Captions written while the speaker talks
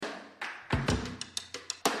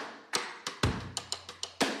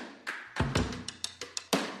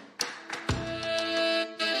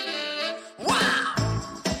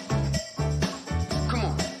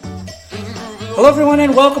Hello everyone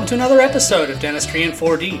and welcome to another episode of Dentistry in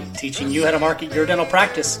 4D, teaching you how to market your dental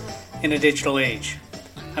practice in a digital age.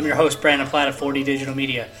 I'm your host, Brandon Platt of 4D Digital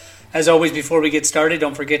Media. As always, before we get started,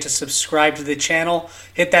 don't forget to subscribe to the channel.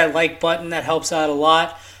 Hit that like button, that helps out a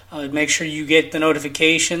lot. Make sure you get the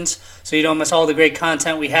notifications so you don't miss all the great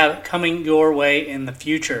content we have coming your way in the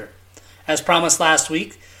future. As promised last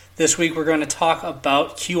week, this week we're going to talk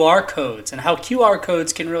about QR codes and how QR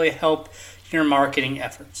codes can really help your marketing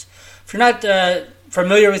efforts. If you're not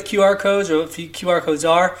familiar with QR codes or what QR codes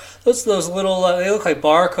are, those little, they look like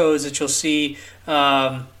barcodes that you'll see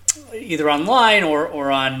either online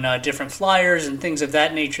or on different flyers and things of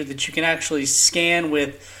that nature that you can actually scan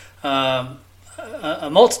with a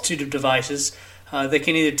multitude of devices. They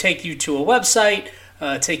can either take you to a website,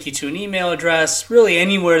 take you to an email address, really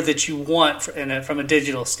anywhere that you want from a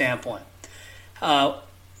digital standpoint.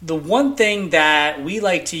 The one thing that we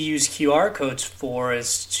like to use QR codes for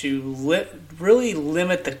is to really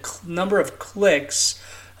limit the number of clicks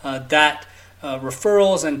that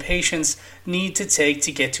referrals and patients need to take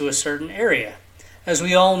to get to a certain area. As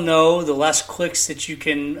we all know, the less clicks that you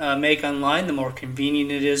can make online, the more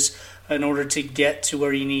convenient it is in order to get to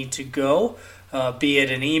where you need to go, be it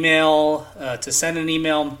an email, to send an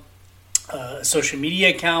email, a social media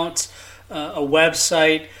account, a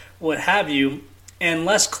website, what have you. And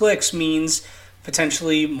less clicks means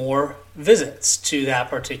potentially more visits to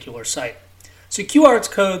that particular site. So QR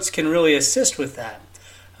codes can really assist with that.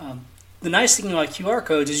 The nice thing about QR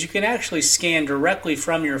codes is you can actually scan directly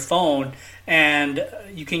from your phone and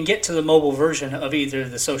you can get to the mobile version of either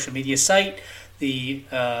the social media site, the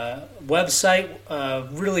website,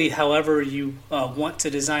 really however you want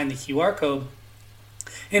to design the QR code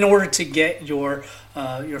in order to get your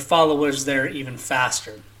followers there even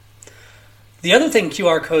faster. The other thing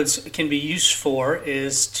QR codes can be used for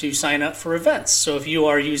is to sign up for events. So if you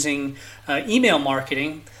are using email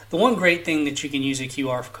marketing, the one great thing that you can use a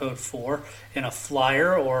QR code for in a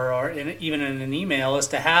flyer or even in an email is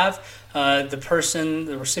to have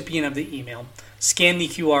the recipient of the email, scan the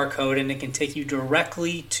QR code and it can take you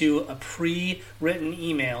directly to a pre-written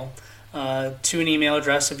email to an email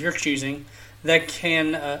address of your choosing that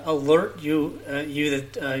can alert you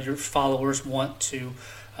that your followers want to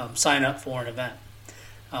sign up for an event.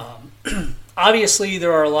 Obviously,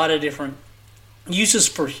 there are a lot of different uses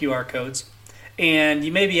for QR codes, and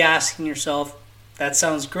you may be asking yourself, that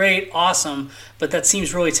sounds great, awesome, but that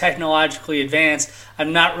seems really technologically advanced.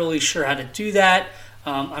 I'm not really sure how to do that.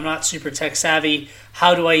 I'm not super tech savvy.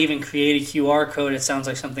 How do I even create a QR code? It sounds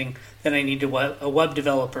like something that I need a web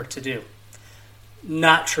developer to do.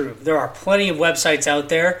 Not true. There are plenty of websites out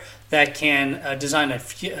there that can design a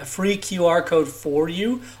free QR code for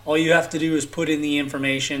you. All you have to do is put in the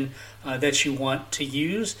information that you want to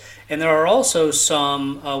use. And there are also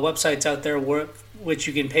some websites out there which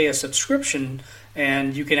you can pay a subscription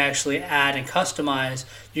and you can actually add and customize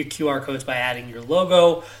your QR codes by adding your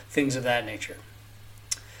logo, things of that nature.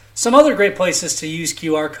 Some other great places to use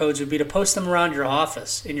QR codes would be to post them around your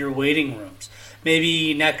office, in your waiting rooms,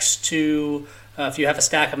 maybe next to if you have a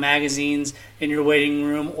stack of magazines in your waiting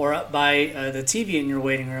room or up by the TV in your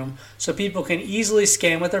waiting room, so people can easily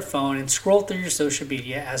scan with their phone and scroll through your social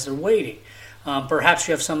media as they're waiting. Perhaps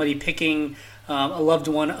you have somebody picking a loved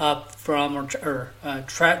one up from or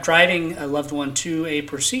driving a loved one to a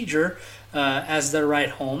procedure as their ride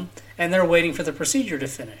home, and they're waiting for the procedure to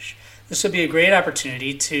finish. This would be a great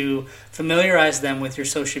opportunity to familiarize them with your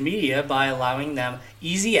social media by allowing them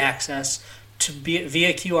easy access to be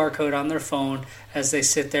via QR code on their phone as they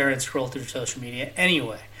sit there and scroll through social media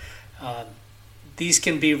anyway. These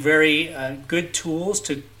can be very good tools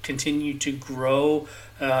to continue to grow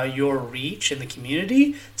your reach in the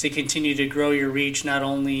community, to continue to grow your reach not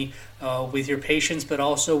only with your patients but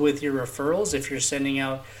also with your referrals if you're sending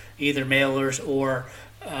out either mailers or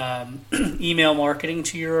email marketing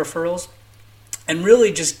to your referrals, and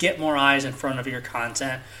really just get more eyes in front of your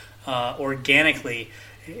content organically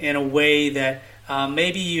in a way that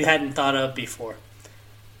maybe you hadn't thought of before.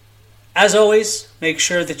 As always, make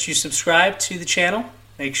sure that you subscribe to the channel.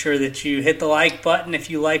 Make sure that you hit the like button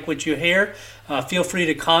if you like what you hear. Feel free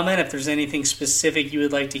to comment if there's anything specific you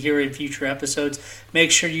would like to hear in future episodes.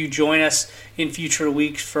 Make sure you join us in future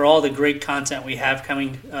weeks for all the great content we have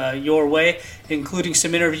coming your way, including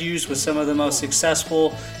some interviews with some of the most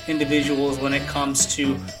successful individuals when it comes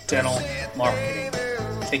to dental marketing.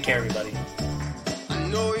 Take care, everybody.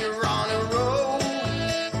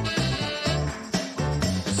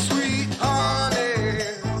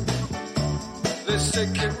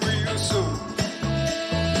 Take it real soon.